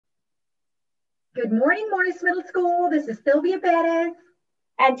Good morning, Morris Middle School. This is Sylvia Perez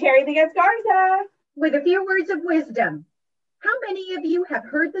And Terry the Garza. with a few words of wisdom. How many of you have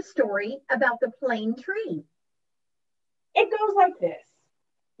heard the story about the plane tree? It goes like this.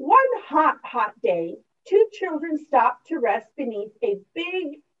 One hot day, two children stopped to rest beneath a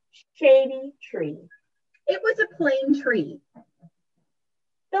big, shady tree. It was a plane tree.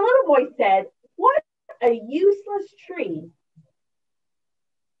 The little boy said, "What a useless tree."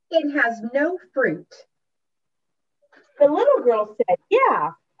 It has no fruit. The little girl said,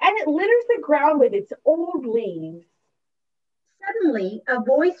 "Yeah, and it litters the ground with its old leaves." Suddenly, a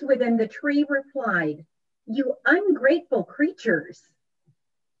voice within the tree replied, "You ungrateful creatures.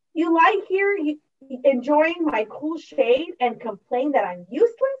 You lie here enjoying my cool shade and complain that I'm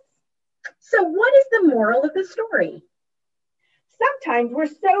useless? So, what is the moral of the story?" Sometimes we're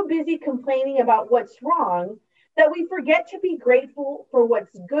so busy complaining about what's wrong that we forget to be grateful for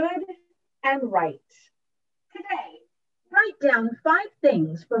what's good and right. Today, write down 5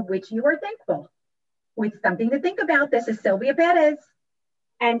 things for which you are thankful. With something to think about, this is Sylvia Perez.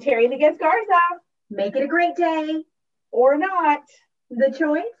 And Terry the Garza. Make it a great day. Or not. The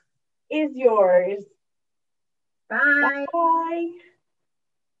choice Is yours. Bye. Bye.